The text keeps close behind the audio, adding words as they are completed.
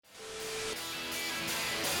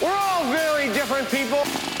We're all very different people.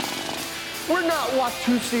 We're not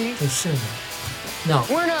Watusi. Listen. No.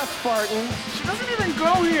 We're not Spartans. She doesn't even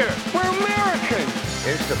go here. We're American.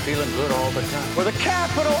 Here's to feeling good all the time. With a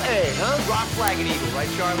capital A, huh? Rock, flag, and eagle, right,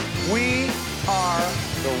 Charlie? We are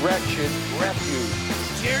the wretched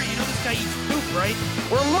refuge. Jerry, you know this guy eats poop, right?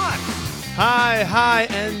 We're mutts. Hi,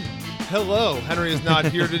 and hello. Henry is not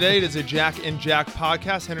here today. It is a Jack and Jack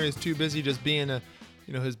podcast. Henry is too busy just being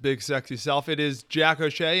his big sexy self. It is Jack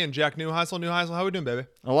O'Shea and Jack Neuheisel. Neuheisel, how we doing, baby?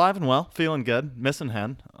 Alive and well, feeling good. Missing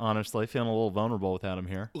Hen, honestly. Feeling a little vulnerable without him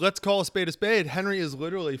here. Let's call a spade a spade. Henry is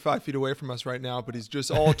literally 5 feet away from us right now, but he's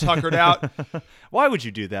just all tuckered out. Why would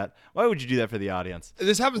you do that? Why would you do that for the audience?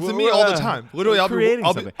 This happens to me all the time. Literally, I'll be working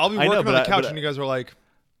on the couch, and you guys are like,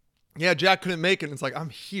 yeah, Jack couldn't make it. And it's like, I'm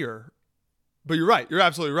here. But you're right. You're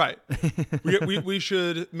absolutely right. we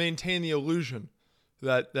should maintain the illusion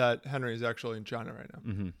that Henry is actually in China right now.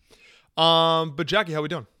 Mm-hmm. But Jackie, how we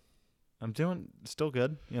doing? I'm doing still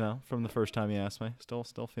good, from the first time you asked me. Still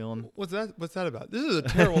feeling. What's that about? This is a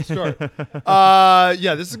terrible start.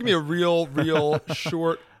 Yeah, this is gonna be a real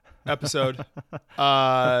short episode.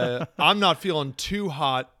 I'm not feeling too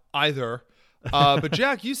hot either. But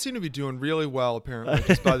Jack, you seem to be doing really well, apparently,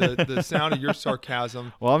 just by the sound of your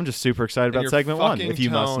sarcasm. Well, I'm just super excited about segment one, if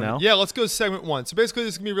you must know. Yeah, let's go to segment one. So basically,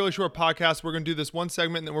 this is going to be a really short podcast. We're going to do this one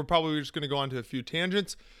segment, and then we're probably just going to go on to a few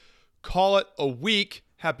tangents. Call it a week.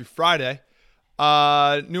 Happy Friday.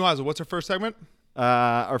 Neuheisel, what's our first segment?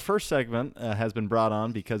 Our first segment has been brought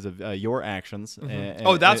on because of your actions.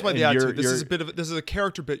 Mm-hmm. That's why the attitude. This is a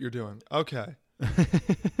character bit you're doing. Okay.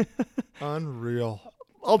 Unreal.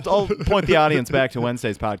 I'll point the audience back to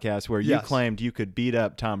Wednesday's podcast where you Yes. claimed you could beat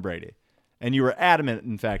up Tom Brady. And you were adamant,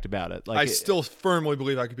 in fact, about it. I still firmly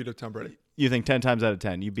believe I could beat up Tom Brady. You think 10 times out of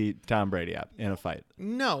 10 you beat Tom Brady up in a fight?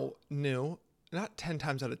 No, not 10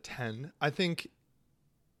 times out of 10. I think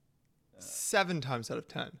 7 times out of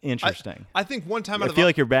 10. Interesting. I think one time I out of feel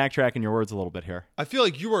like you're backtracking your words a little bit here. I feel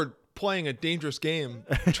like you are playing a dangerous game.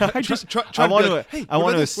 I want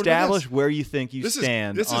to establish where you think you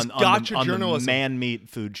stand on the man-meat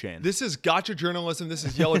food chain. This is gotcha journalism. This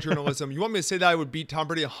is yellow journalism. You want me to say that I would beat Tom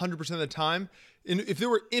Brady 100% of the time? If there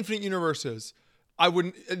were infinite universes,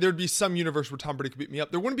 there'd be some universe where Tom Brady could beat me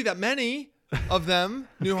up. There wouldn't be that many of them,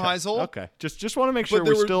 Neuheisel. Okay. Just want to make sure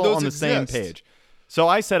we're still on the same page. So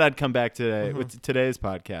I said I'd come back today with today's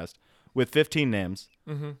podcast with 15 names,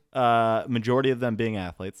 majority of them being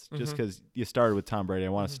athletes, just because you started with Tom Brady. I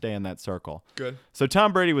want to stay in that circle. Good. So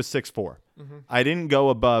Tom Brady was 6'4". I didn't go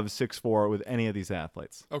above 6'4" with any of these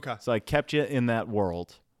athletes. Okay. So I kept you in that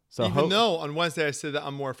world. So even though on Wednesday I said that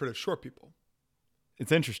I'm more afraid of short people.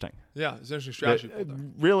 It's interesting. Yeah, it's an interesting strategy.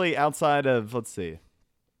 Really, outside of, let's see,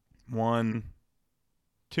 1,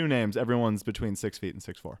 2 names, everyone's between 6 feet and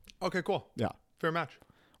 6'4". Okay, cool. Yeah. Fair match.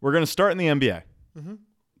 We're going to start in the NBA.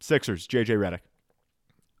 Sixers, J.J. Redick.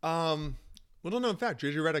 Little known fact,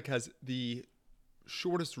 J.J. Redick has the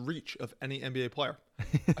shortest reach of any NBA player.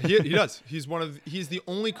 He does. He's the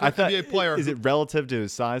only NBA player. Is it relative to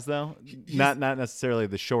his size, though? Not necessarily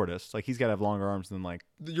the shortest. Like, he's got to have longer arms than, like...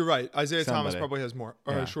 You're right. Isaiah Thomas probably has more,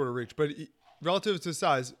 or has shorter reach. But relative to his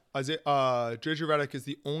size, J.J. Redick is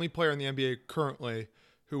the only player in the NBA currently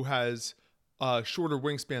who has a shorter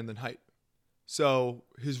wingspan than height. So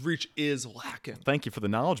his reach is lacking. Thank you for the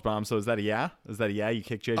knowledge bomb. So is that a yeah? You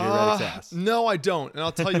kick J.J. Redick's ass? No, I don't. And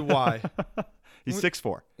I'll tell you why. He's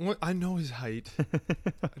 6'4". I know his height.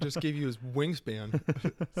 I just gave you his wingspan.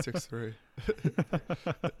 6'3".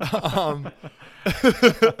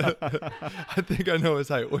 I think I know his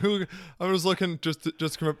height. I was looking just to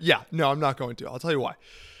confirm. Yeah, no, I'm not going to. I'll tell you why.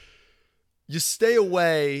 You stay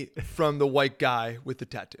away from the white guy with the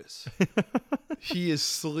tattoos. He is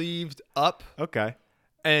sleeved up. Okay.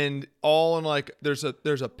 And all in like there's a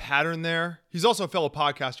pattern there. He's also a fellow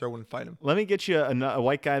podcaster. I wouldn't fight him. Let me get you a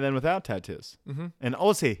white guy then without tattoos. And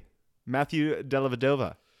Aussie, Matthew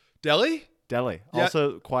Dellavedova. Deli? Yeah.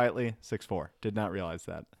 Also quietly 6'4". Did not realize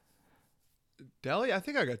that. Deli? I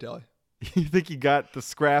think I got Deli. You think you got the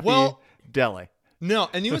scrappy Deli?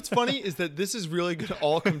 No, and you know what's funny is that this is really going to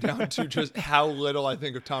all come down to just how little I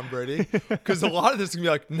think of Tom Brady. Because a lot of this is going to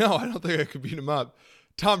be like, no, I don't think I could beat him up.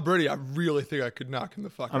 Tom Brady, I really think I could knock him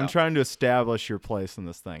the fuck out. I'm trying to establish your place in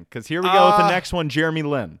this thing. Because here we go with the next one, Jeremy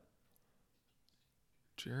Lin.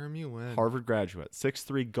 Jeremy Lin. Harvard graduate,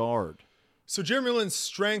 6'3" guard. So Jeremy Lin's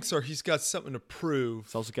strengths are he's got something to prove.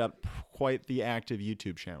 He's also got quite the active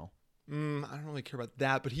YouTube channel. I don't really care about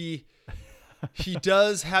that, but he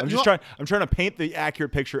does have... I'm trying to paint the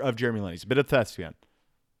accurate picture of Jeremy Lin. He's a bit of a thespian.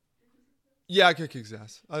 Yeah, I could kick his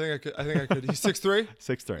ass. I think I could. He's 6'3"?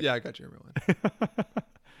 6'3". Yeah, I got Jeremy Lin.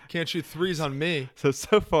 Can't shoot threes on me.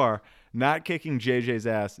 So far, not kicking JJ's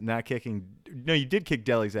ass, not kicking. No, you did kick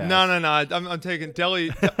Deli's ass. No. I'm taking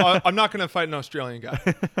Deli. I'm not going to fight an Australian guy.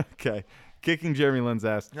 Okay. Kicking Jeremy Lin's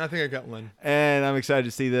ass. I think I got Lin. And I'm excited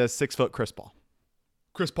to see this 6-foot Chris Paul.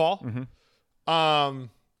 Chris Paul? Mm-hmm.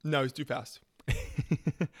 No, he's too fast.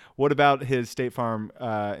 What about his State Farm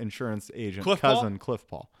insurance agent cousin, Cliff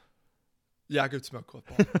Paul? Yeah, I could smoke Cliff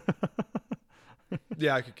Paul.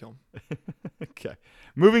 Yeah, I could kill him. Okay.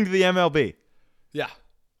 Moving to the MLB. Yeah.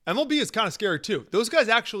 MLB is kind of scary too. Those guys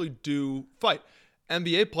actually do fight.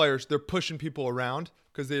 NBA players, they're pushing people around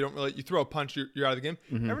because they don't really, you throw a punch, you're out of the game.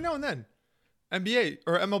 Mm-hmm. Every now and then, NBA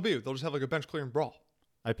or MLB, they'll just have like a bench clearing brawl.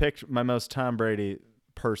 I picked my most Tom Brady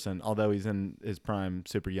person, although he's in his prime,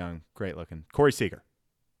 super young, great looking. Corey Seager.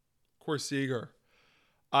 Corey Seager.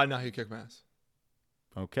 No, he'd kick my ass.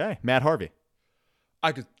 Okay. Matt Harvey.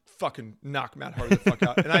 I could fucking knock Matt Harvey the fuck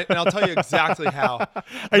out. And I'll tell you exactly how.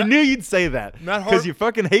 I knew you'd say that. Because you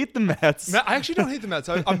fucking hate the Mets. I actually don't hate the Mets.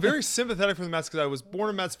 I'm very sympathetic for the Mets because I was born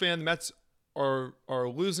a Mets fan. The Mets are a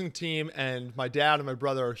losing team, and my dad and my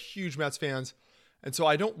brother are huge Mets fans. And so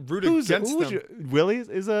I don't root against them.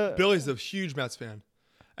 Billy's a huge Mets fan.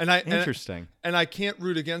 Interesting. And I can't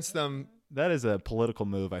root against them. That is a political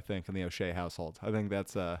move, I think, in the O'Shea household. I think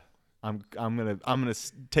that's I'm gonna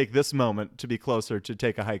take this moment to be closer to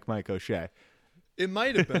take a hike, Mike O'Shea. It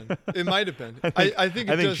might have been. I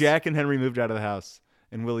think Jack and Henry moved out of the house,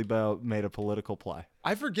 and Willie Bell made a political play.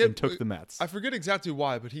 I forget and took the Mets. I forget exactly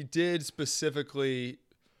why, but he did specifically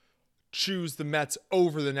choose the Mets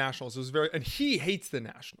over the Nationals. It was and he hates the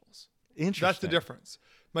Nationals. Interesting. That's the difference.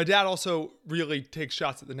 My dad also really takes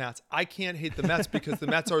shots at the Nats. I can't hate the Mets because the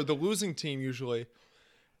Mets are the losing team usually.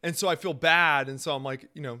 And so I feel bad. And so I'm like,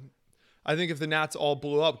 I think if the Nats all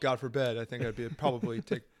blew up, God forbid, I think I'd probably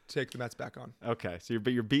take the Mets back on. Okay. So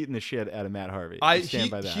you're beating the shit out of Matt Harvey. Stand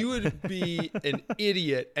by that. He would be an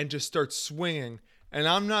idiot and just start swinging. And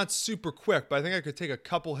I'm not super quick, but I think I could take a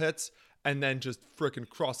couple hits and then just freaking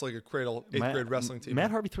cross-legged cradle 8th grade wrestling team.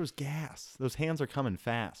 Matt Harvey throws gas. Those hands are coming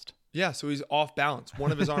fast. Yeah, so he's off balance.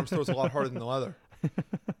 One of his arms throws a lot harder than the other.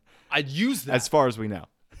 I'd use that. As far as we know.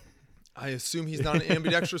 I assume he's not an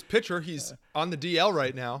ambidextrous pitcher. He's on the DL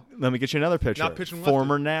right now. Let me get you another pitcher. Not pitching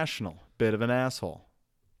Former National. Bit of an asshole.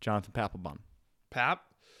 Jonathan Papelbon. Pap?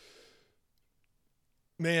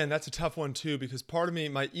 Man, that's a tough one too because part of me,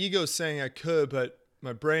 my ego's saying I could, but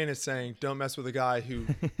my brain is saying don't mess with a guy who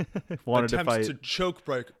attempts to choke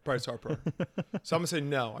Bryce Harper. So I'm going to say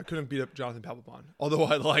no. I couldn't beat up Jonathan Papelbon, although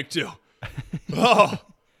I'd like to. Oh,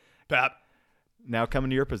 Pap. Now coming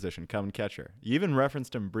to your position, coming catcher. You even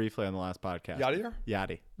referenced him briefly on the last podcast. Yadier?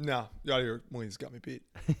 Yadi. No, Yadier Williams got me beat.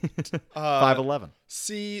 5'11".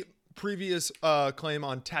 See previous claim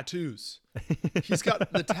on tattoos. He's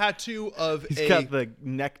got the tattoo of He's got the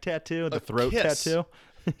neck tattoo, the throat kiss. tattoo.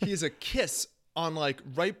 He has a kiss on like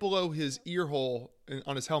right below his ear hole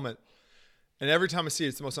on his helmet. And every time I see it,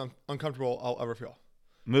 it's the most uncomfortable I'll ever feel.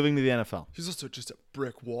 Moving to the NFL. He's also just a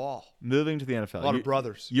brick wall. Moving to the NFL. A lot of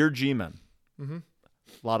brothers. You're G-men. Mm-hmm.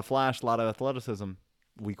 A lot of flash, a lot of athleticism.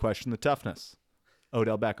 We question the toughness.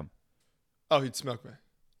 Odell Beckham. Oh, he'd smoke me.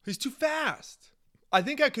 He's too fast. I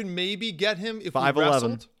think I could maybe get him if 5'11". we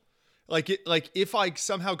wrestled. Like if I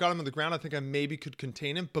somehow got him on the ground, I think I maybe could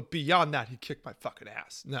contain him. But beyond that, he'd kick my fucking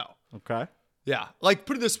ass. No. Okay. Yeah. Like,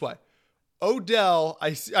 put it this way. Odell,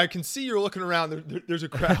 I can see you're looking around. There's a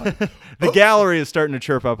crowd. The gallery is starting to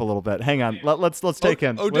chirp up a little bit. Hang on. Let's take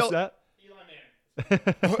in. Odell, what's that?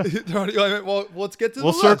 Well, let's get to the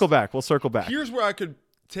We'll list. circle back. Here's where I could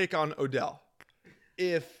take on Odell.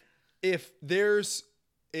 If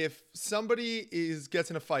somebody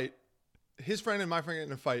gets in a fight, his friend and my friend get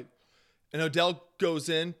in a fight, and Odell goes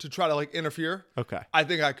in to try to like interfere. Okay. I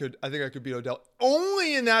think I could beat Odell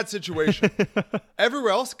only in that situation.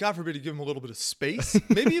 Everywhere else, God forbid, you give him a little bit of space.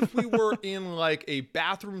 Maybe if we were in like a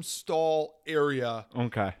bathroom stall area.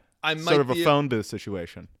 Okay. I might sort of a phone booth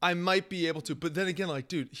situation. I might be able to, but then again, like,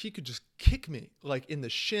 dude, he could just kick me like in the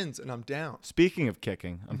shins, and I'm down. Speaking of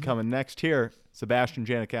kicking, I'm coming next here. Sebastian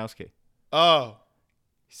Janikowski. Oh,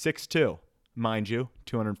 6'2", mind you,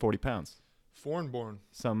 240 pounds. Foreign-born.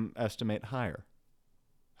 Some estimate higher.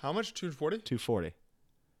 How much? 240? 240.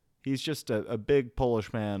 He's just a big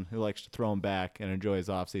Polish man who likes to throw him back and enjoy his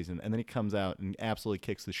offseason, and then he comes out and absolutely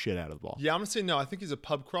kicks the shit out of the ball. Yeah, I'm going to say no. I think he's a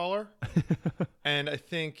pub crawler, and I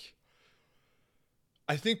think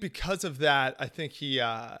because of that, I think he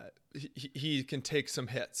can take some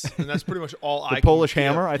hits, and that's pretty much all I can Polish give.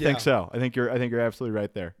 hammer? I think so. I think you're absolutely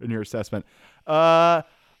right there in your assessment.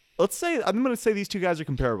 Let's say I'm going to say these two guys are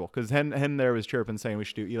comparable because Hen there was chirping saying we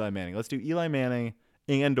should do Eli Manning. Let's do Eli Manning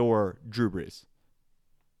and or Drew Brees.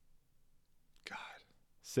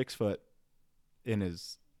 6 foot, in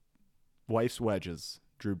his wife's wedges,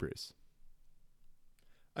 Drew Brees.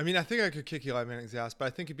 I mean, I think I could kick Eli Manning's ass, but I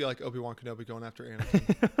think it'd be like Obi-Wan Kenobi going after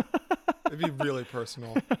Anakin. It'd be really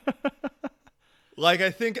personal. Like,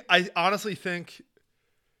 I honestly think,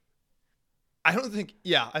 I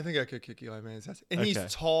think I could kick Eli Manning's ass. And he's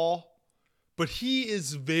tall, but he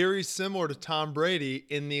is very similar to Tom Brady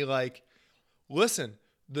in the, like, listen,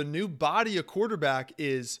 the new body of quarterback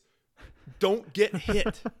is don't get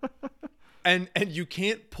hit. And you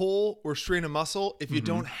can't pull or strain a muscle if you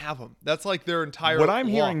don't have them. That's like their entire What I'm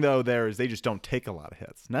law. hearing, though, there is they just don't take a lot of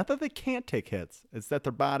hits. Not that they can't take hits. It's that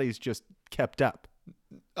their body's just kept up.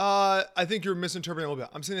 I think you're misinterpreting a little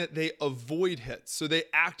bit. I'm saying that they avoid hits. So they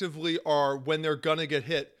actively are, when they're going to get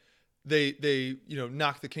hit, they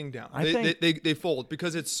knock the king down. They fold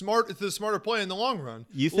because it's smart. It's the smarter play in the long run.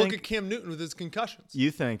 Look at Cam Newton with his concussions. You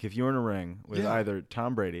think if you were in a ring with either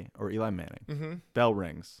Tom Brady or Eli Manning, bell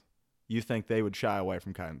rings, you think they would shy away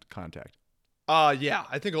from contact? Yeah.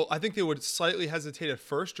 I think they would slightly hesitate at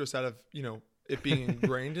first, just out of it being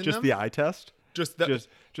ingrained in just them. The eye test.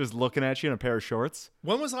 Just looking at you in a pair of shorts.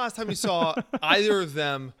 When was the last time you saw either of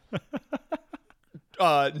them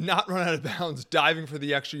not run out of bounds, diving for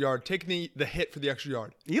the extra yard, taking the hit for the extra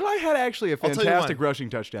yard? Eli had actually a fantastic rushing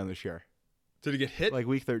touchdown this year. Did he get hit? Like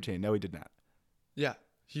week 13. No, he did not. Yeah.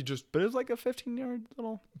 But it was like a 15-yard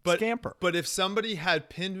little scamper. But if somebody had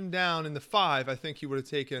pinned him down in the 5, I think he would have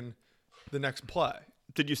taken the next play.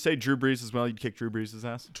 Did you say Drew Brees as well? You'd kick Drew Brees'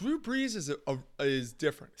 ass? Drew Brees is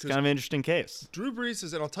different. It's kind of an interesting case. Drew Brees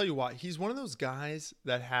is, and I'll tell you why. He's one of those guys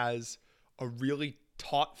that has a really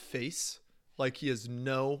taut face. Like he has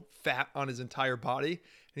no fat on his entire body. And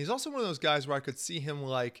he's also one of those guys where I could see him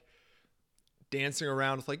like dancing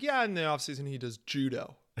around with like, in the offseason he does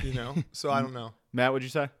judo, So I don't know. Matt, what'd you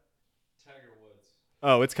say? Tiger Woods.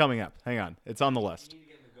 Oh, it's coming up. Hang on. It's on the list.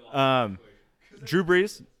 Drew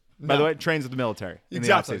Brees, by the way, trains with the military in the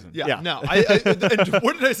offseason. Yeah. No. And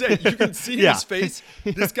what did I say? You can see his face.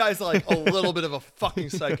 This guy's like a little bit of a fucking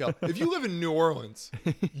psycho. If you live in New Orleans,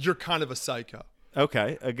 you're kind of a psycho.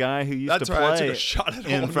 Okay, a guy who used to I took play a shot at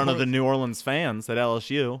in front of the New Orleans fans at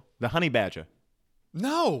LSU, the Honey Badger.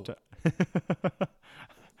 No.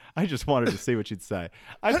 I just wanted to see what you'd say.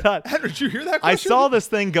 I thought. Did you hear that question? I saw this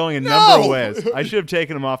thing going a number of ways. I should have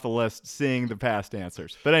taken him off the list, seeing the past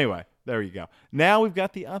answers. But anyway, there you go. Now we've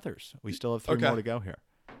got the others. We still have 3 more to go here.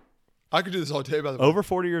 I could do this all day, by the way. Over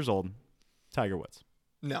 40 years old, Tiger Woods.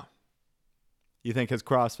 No. You think his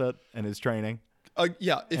CrossFit and his training?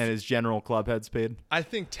 And his general club head speed? I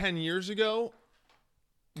think 10 years ago,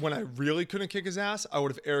 when I really couldn't kick his ass, I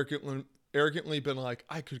would have arrogantly been like,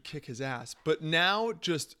 I could kick his ass. But now,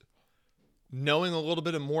 just knowing a little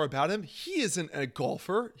bit more about him, he isn't a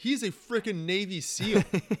golfer. He's a freaking Navy SEAL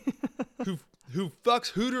who fucks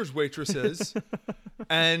Hooters waitresses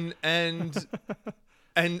and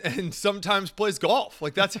sometimes plays golf.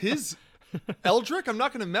 Like, that's his Eldrick. I'm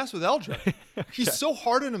not going to mess with Eldrick. He's so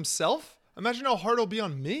hard on himself. Imagine how hard it'll be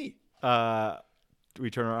on me. We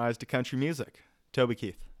turn our eyes to country music. Toby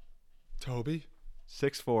Keith. Toby?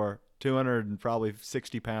 6'4", 200 and probably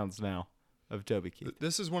 60 pounds now of Toby Keith.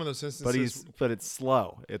 This is one of those instances. But it's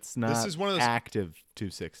slow. It's not active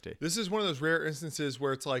 260. This is one of those rare instances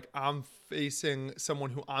where it's like I'm facing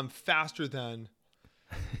someone who I'm faster than.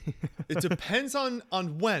 It depends on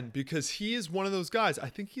when, because he is one of those guys. I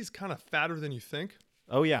think he's kind of fatter than you think.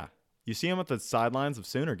 Oh, yeah. You see him at the sidelines of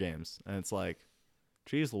Sooner games, and it's like,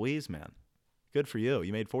 geez Louise, man. Good for you.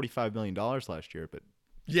 You made $45 million last year, but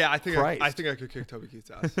yeah, I think I could kick Toby Keith's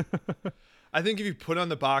ass. I think if you put on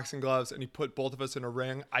the boxing gloves and you put both of us in a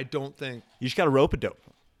ring, I don't think you just got to rope a dope.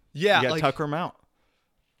 Yeah, you got to tucker him out.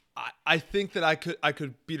 I think that I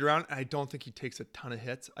could beat around, and I don't think he takes a ton of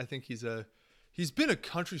hits. I think he's been a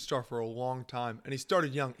country star for a long time, and he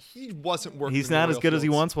started young. He wasn't working. He's not as good as he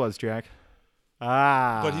once was, Jack.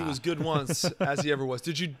 But he was good once, as he ever was.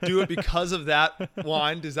 Did you do it because of that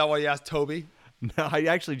line? Is that why you asked Toby? No, I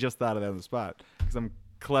actually just thought of that on the spot because I'm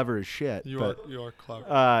clever as shit. You are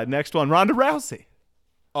clever. Next one, Ronda Rousey.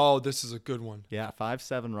 Oh, this is a good one. Yeah,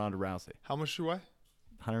 5'7" Ronda Rousey. How much do you weigh?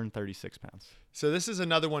 136 pounds. So this is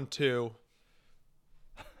another one too.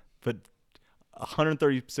 But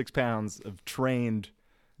 136 pounds of trained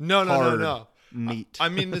No. meat. I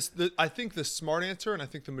mean, I think the smart answer, and I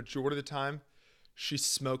think the majority of the time, she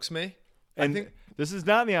smokes me. And I think this is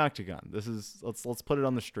not in the octagon. This is let's put it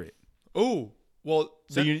on the street. Oh, well.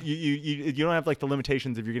 So you don't have like the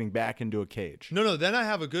limitations if you're getting back into a cage. No. Then I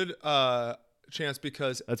have a good chance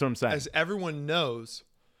because that's what I'm saying. As everyone knows,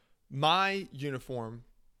 my uniform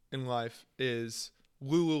in life is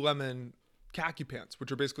Lululemon khaki pants,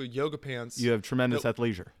 which are basically yoga pants. You have tremendous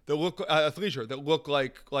athleisure. That look athleisure that look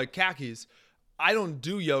like khakis. I don't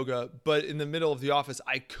do yoga, but in the middle of the office,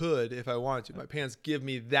 I could if I wanted to. My pants give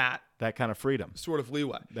me that kind of freedom, sort of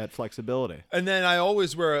leeway, that flexibility. And then I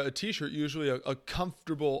always wear a t-shirt, usually a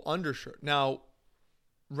comfortable undershirt. Now,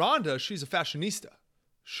 Rhonda, she's a fashionista.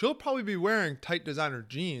 She'll probably be wearing tight designer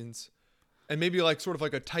jeans and maybe like sort of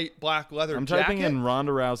like a tight black leather I'm jacket. typing in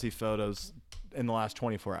Ronda Rousey photos in the last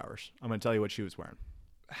 24 hours. I'm going to tell you what she was wearing.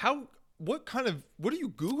 What are you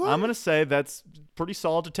Googling? I'm going to say that's pretty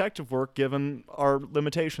solid detective work given our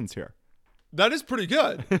limitations here. That is pretty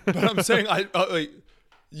good. But I'm saying,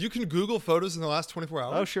 you can Google photos in the last 24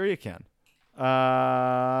 hours? Oh, sure you can.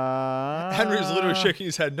 Henry's literally shaking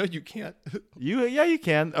his head. No, you can't. You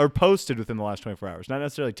can. Or posted within the last 24 hours. Not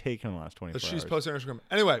necessarily taken in the last 24 hours. She's posted on Instagram.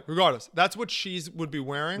 Anyway, regardless, that's what would be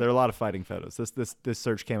wearing. There are a lot of fighting photos. This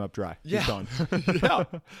search came up dry. Yeah. Keep going. Yeah.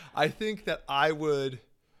 I think that I would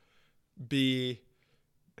be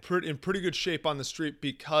in pretty good shape on the street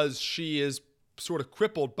because she is sort of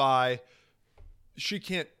crippled by she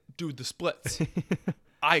can't do the splits.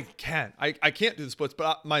 I can. I can't do the splits,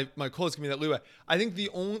 but my clothes give me that leeway. I think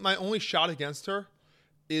my only shot against her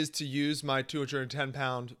is to use my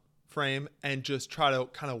 210-pound frame and just try to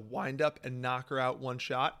kind of wind up and knock her out one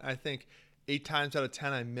shot. I think 8 times out of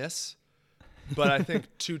 10 I miss, but I think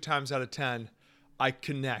 2 times out of 10 I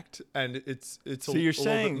connect, and it's so you're little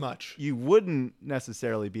saying bit much. You wouldn't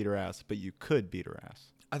necessarily beat her ass, but you could beat her ass.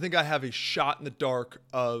 I think I have a shot in the dark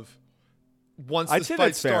of once I'd this say fight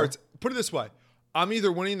that's fair. starts. Put it this way. I'm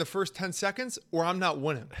either winning the first 10 seconds or I'm not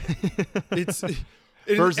winning.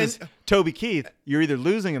 Versus Toby Keith, you're either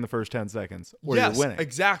losing in the first 10 seconds or you're winning.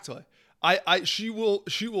 Exactly. She will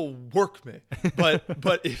work me.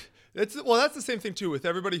 But if that's the same thing too with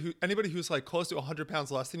anybody who's like close to 100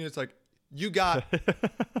 pounds less than you. It's like you got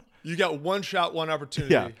one shot, one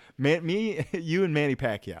opportunity. Yeah, you and Manny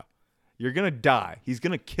Pacquiao, you're gonna die. He's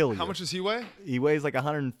gonna kill you. How much does he weigh? He weighs like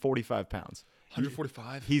 145 pounds.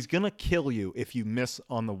 145. He's gonna kill you if you miss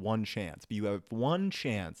on the one chance. But you have one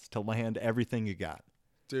chance to land everything you got.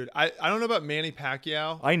 Dude, I don't know about Manny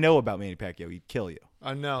Pacquiao. I know about Manny Pacquiao. He'd kill you.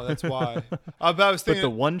 I know, that's why. I was thinking, but the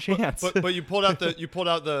one chance. But you pulled out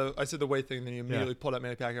the I said the weight thing, then you immediately pulled out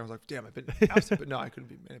Manny Pacquiao. I was like, damn, I've been ousted, but no, I couldn't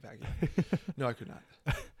be Manny Pacquiao. No, I could not.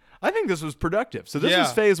 I think this was productive. So this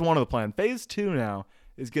was phase 1 of the plan. Phase 2 now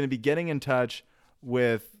is going to be getting in touch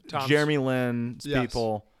with Jeremy Lin's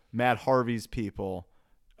people, Matt Harvey's people,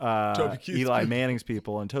 Eli Manning's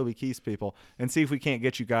people, and Toby Keith's people, and see if we can't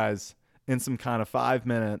get you guys in some kind of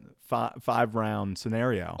 5-minute, 5-round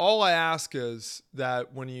scenario. All I ask is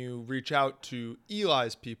that when you reach out to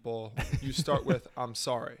Eli's people, you start with, I'm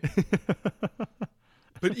sorry.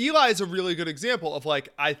 But Eli is a really good example of like,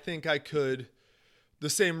 I think I could, the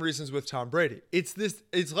same reasons with Tom Brady. It's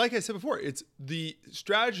like I said before, the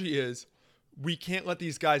strategy is we can't let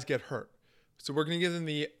these guys get hurt. So we're going to give them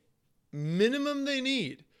the minimum they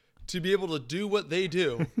need to be able to do what they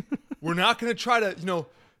do. We're not going to try to,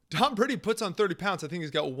 Tom Brady puts on 30 pounds. I think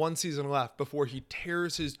he's got 1 season left before he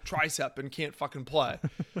tears his tricep and can't fucking play.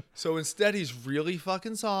 So instead, he's really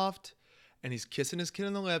fucking soft, and he's kissing his kid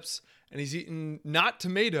on the lips, and he's eating not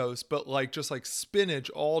tomatoes, but just like spinach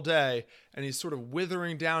all day, and he's sort of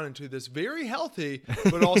withering down into this very healthy,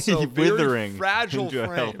 but also very fragile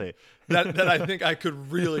frame that I think I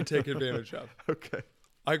could really take advantage of. Okay.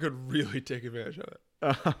 I could really take advantage of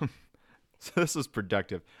it. So this was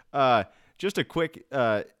productive. Just a quick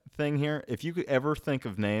thing here. If you could ever think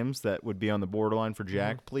of names that would be on the borderline for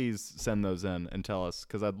Jack, please send those in and tell us,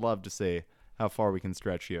 because I'd love to see how far we can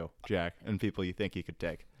stretch you, Jack, and people you think you could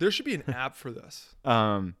take. There should be an app for this.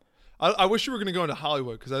 I wish you were going to go into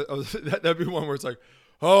Hollywood, because that'd be one where it's like,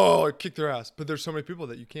 oh, I kick their ass. But there's so many people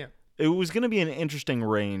that you can't. It was going to be an interesting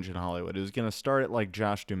range in Hollywood. It was going to start at like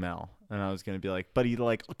Josh Duhamel, and I was going to be like, but he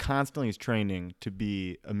constantly is training to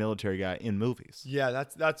be a military guy in movies. Yeah,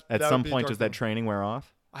 that's at some point. Does that training wear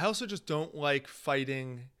off? I also just don't like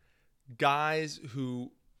fighting guys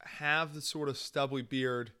who have the sort of stubbly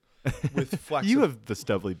beard with flex. You have the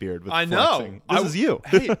stubbly beard with flexing. I know. This is you.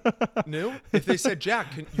 Hey, new. If they said, Jack,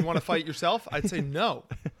 you want to fight yourself? I'd say no.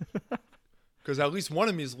 Because at least one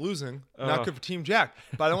of me is losing. Not good for Team Jack.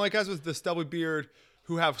 But I don't like guys with the stubbly beard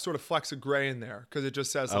who have sort of flecks of gray in there, because it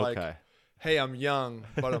just says hey, I'm young,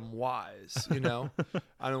 but I'm wise. I don't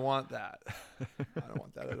want that. I don't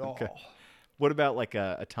want that at all. What about like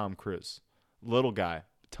a Tom Cruise? Little guy,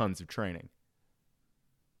 tons of training.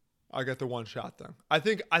 I got the one shot thing. I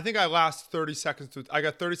think I last 30 seconds. I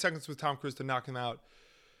got 30 seconds with Tom Cruise to knock him out.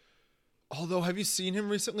 Although, have you seen him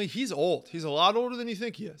recently? He's old. He's a lot older than you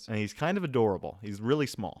think he is. And he's kind of adorable. He's really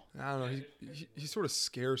small. I don't know. He sort of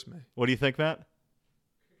scares me. What do you think, Matt?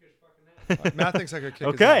 Matt thinks I could kick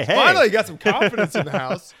Okay, his ass. hey. Finally, got some confidence in the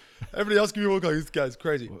house. Everybody else can be look like this guy's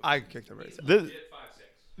crazy. I kicked everybody's ass.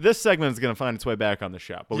 This segment is going to find its way back on the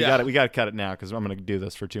show, but Yeah. we got to cut it now because I'm going to do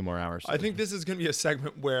this for 2 more hours. I think this is going to be a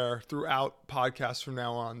segment where throughout podcasts from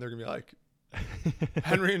now on, they're going to be like,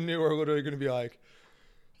 Henry and New are literally going to be like,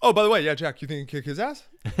 oh, by the way, yeah, Jack, you think you can kick his ass?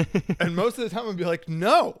 And most of the time, I'll be like,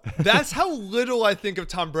 no. That's how little I think of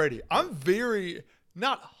Tom Brady. I'm very,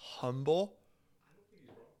 not humble.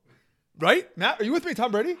 Right? Matt, are you with me,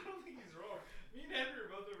 Tom Brady? I don't think he's wrong. Me and Henry are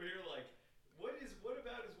both over here like, what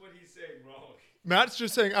about is what he's saying wrong? Matt's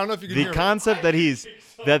just saying, I don't know if you can hear the me. concept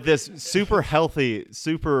that this super healthy,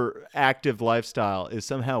 super active lifestyle is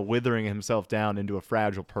somehow withering himself down into a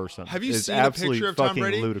fragile person. Have you is seen a absolutely picture of Tom fucking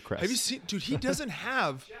Brady? ludicrous. Have you seen, dude? He doesn't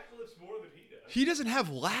have. Jack lifts more than he does. He doesn't have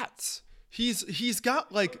lats. He's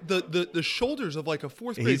got like the shoulders of like a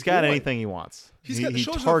fourth grade. He's got boy. anything he wants. He's he got the he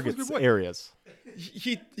shoulders of a fourth targets grade boy. areas.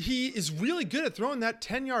 He is really good at throwing that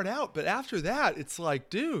 10-yard out, but after that, it's like,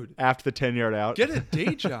 dude, After the 10-yard out. get a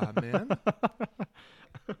day job, man.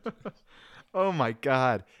 Oh my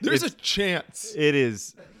God. There's It's- a chance. It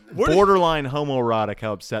is What is- borderline homoerotic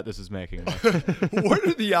how upset this is making me. What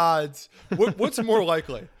are the odds? What's more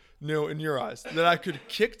likely, no, in your eyes, that I could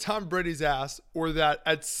kick Tom Brady's ass, or that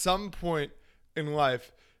at some point in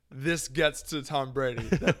life this gets to Tom Brady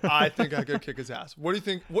that I think I could kick his ass? What do you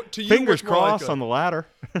think? What to you? Fingers what's more crossed likely? on the ladder.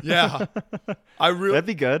 Yeah, That'd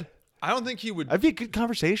be good. I don't think he would. That'd be a good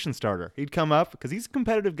conversation starter. He'd come up because he's a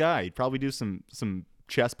competitive guy. He'd probably do some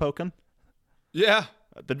chest poking. Yeah,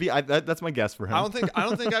 That's my guess for him. I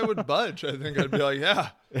don't think I would budge. I think I'd be like, yeah,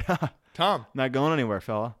 Tom. Not going anywhere,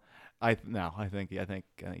 fella. I think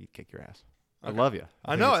you'd kick your ass. I love you.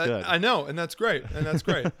 I think know, it's good. I know, and that's great,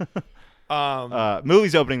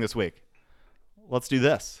 Movies opening this week. Let's do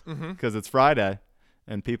this Mm-hmm. because it's Friday,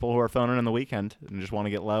 and people who are phoning in the weekend and just want to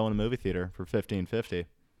get low in a movie theater for $15.50.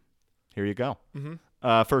 Here you go.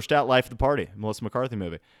 Mm-hmm. First out, Life of the Party, Melissa McCarthy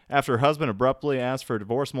movie. After her husband abruptly asked for a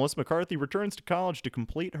divorce, Melissa McCarthy returns to college to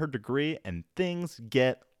complete her degree, and things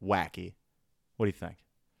get wacky. What do you think?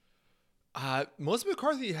 Melissa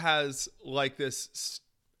McCarthy has like this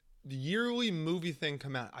yearly movie thing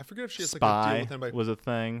come out. I forget if she has like a deal Spy with anybody. was a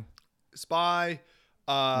thing. Spy.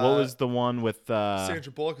 What was the one with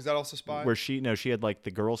Sandra Bullock? Is that also Spy? where she had like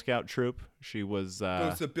the Girl Scout troop? She was Oh,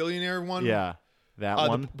 it's the billionaire one. yeah, that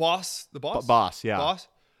one. The boss. Boss, yeah. Boss.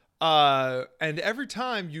 And every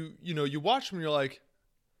time you watch them, you're like,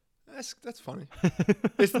 that's funny.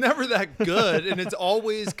 It's never that good, and it's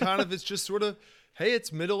always kind of, it's just sort of, hey,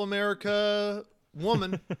 it's middle America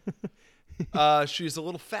woman. She's a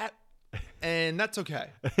little fat, and that's okay.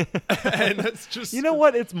 And that's just, You know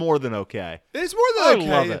what? It's more than okay. it's more than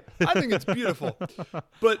okay. I love it. I think it's beautiful.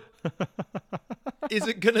 But is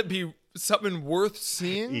it gonna be something worth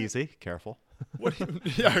seeing? Easy, careful. What do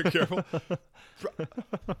you, yeah, careful.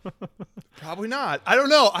 Probably not. I don't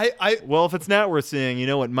know. Well, if it's not worth seeing, you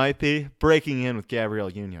know what might be? Breaking In with Gabrielle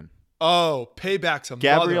Union. Payback's a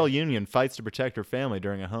Gabrielle mother. Union fights to protect her family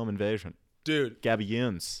during a home invasion. Dude, Gabby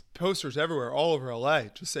Yunes. posters everywhere, all over LA,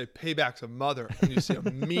 just say payback's a mother. And you see a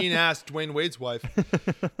mean ass Dwayne Wade's wife.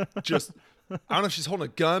 Just, I don't know if she's holding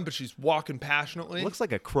a gun, but she's walking passionately. Looks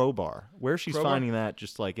like a crowbar. Where she's Crowbar? finding that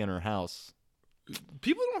just like in her house.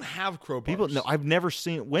 People don't have crowbars. People no, I've never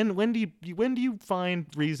seen when do you find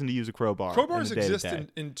reason to use a crowbar? Crowbars in a exist day-to-day?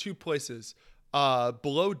 in two places.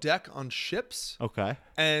 Below deck on ships. Okay.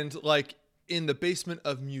 And like in the basement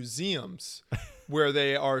of museums where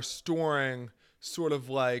they are storing sort of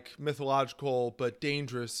like mythological but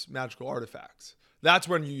dangerous magical artifacts. That's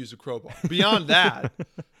when you use a crowbar. Beyond that,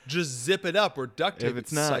 just zip it up or duct tape If it,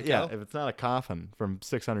 it's not psycho. if it's not a coffin from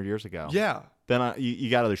 600 years ago. Yeah. Then you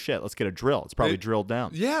got other shit. Let's get a drill. It's probably drilled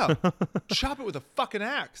down. Yeah. Chop it with a fucking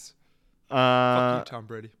axe. Fuck you, Tom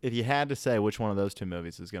Brady. If you had to say which one of those two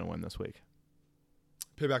movies is going to win this week,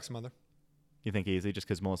 Payback's mother. you think easy just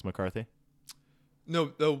because Melissa McCarthy?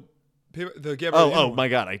 No, the Gabrielle Union one. My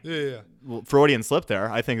God! Yeah. Well, Freudian slip there.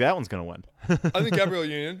 I think that one's going to win. I think Gabrielle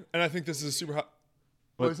Union, and I think this is a super hot.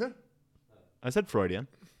 What is it? I said Freudian.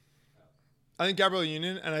 I think Gabrielle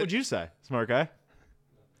Union, and What'd you say, smart guy?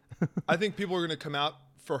 I think people are going to come out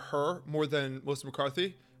for her more than Melissa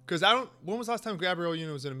McCarthy. Because when was the last time Gabrielle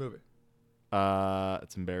Union was in a movie?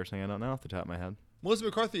 It's embarrassing. I don't know off the top of my head. Melissa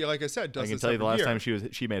McCarthy, like I said, does I can this tell you the every last year.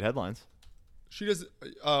 time she made headlines. She does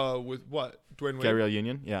with what? Dwayne Wade? Gabrielle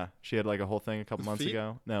Union, yeah, she had like a whole thing a couple With months feet?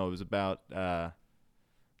 ago. No, it was about.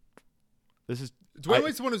 Dwayne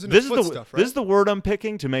Wade's the one who's into foot stuff, right? This is the word I'm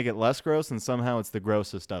picking to make it less gross, and somehow it's the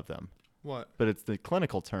grossest of them. What? But it's the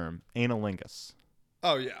clinical term, analingus.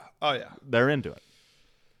 Oh, yeah. They're into it.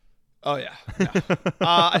 Oh, yeah.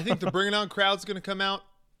 I think the Bring It On crowd's going to come out.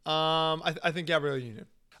 I think Gabrielle Union.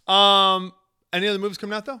 Any other movies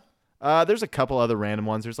coming out, though? There's a couple other random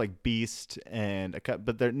ones. There's like Beast and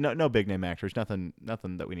but they're no big name actors. Nothing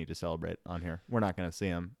that we need to celebrate on here. We're not going to see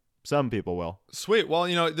them. Some people will. Sweet.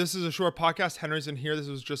 Well, this is a short podcast. Henry's in here. This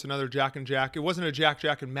was just another Jack and Jack. It wasn't a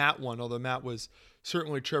Jack and Matt one, although Matt was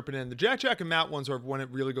certainly chirping in. The Jack and Matt ones are when it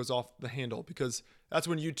really goes off the handle, because that's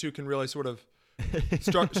when you two can really sort of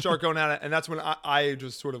start going at it, and that's when I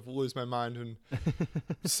just sort of lose my mind and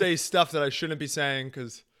say stuff that I shouldn't be saying,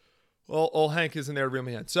 because old Hank isn't there to reel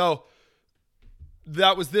me in. So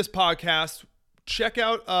that was this podcast. Check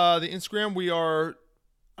out the Instagram. We are,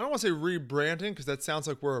 I don't want to say rebranding, because that sounds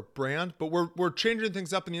like we're a brand, but we're changing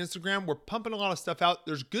things up in the Instagram. We're pumping a lot of stuff out.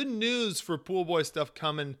 There's good news for Pool Boy stuff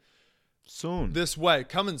coming soon. This way,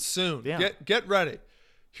 coming soon. Yeah. Get ready.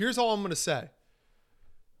 Here's all I'm going to say.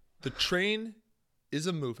 The train is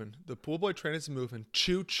a moving. The Pool Boy train is moving.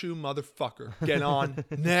 Choo choo, motherfucker. Get on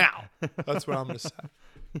now. That's what I'm going to say.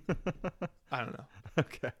 I don't know.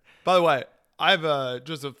 Okay. By the way, I have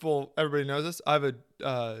everybody knows this. I have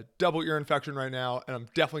a double ear infection right now, and I'm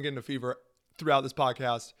definitely getting a fever throughout this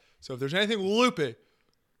podcast. So if there's anything loopy,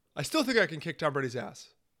 I still think I can kick Tom Brady's ass.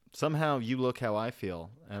 Somehow you look how I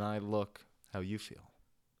feel, and I look how you feel.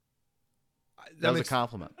 That was a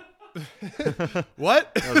compliment.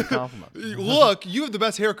 What? That was a compliment. Look, you have the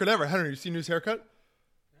best haircut ever. Henry, you seen his haircut?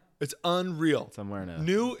 It's unreal. So I'm wearing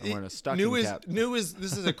a stocking cap.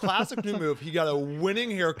 This is a classic new move. He got a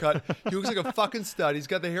winning haircut. He looks like a fucking stud. He's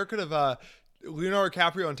got the haircut of Leonardo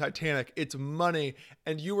DiCaprio on Titanic. It's money.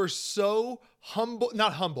 And you are so humble.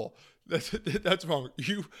 Not humble. That's wrong.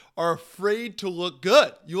 You are afraid to look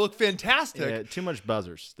good. You look fantastic. Yeah, too much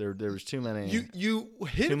buzzers. There was too many. You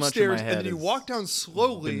hit upstairs and then you walk down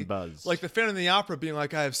slowly, like the Phantom of the Opera, being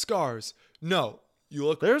like, "I have scars." No, you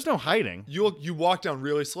look. There's no hiding. You walk down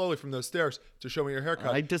really slowly from those stairs to show me your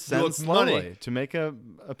haircut. I descend slowly to make a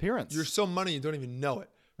appearance. You're so money you don't even know it.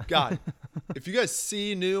 God, if you guys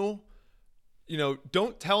see New.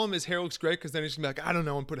 Don't tell him his hair looks great, because then he's going to be like, I don't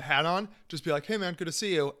know, and put a hat on. Just be like, hey, man, good to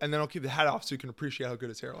see you. And then I'll keep the hat off so you can appreciate how good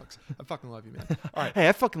his hair looks. I fucking love you, man. All right. Hey,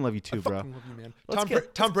 I fucking love you too, bro. I fucking love you, man.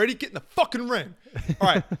 Tom Brady, get in the fucking ring. All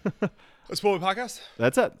right. Let's pull the podcast.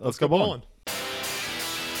 That's it. Let's go bowling.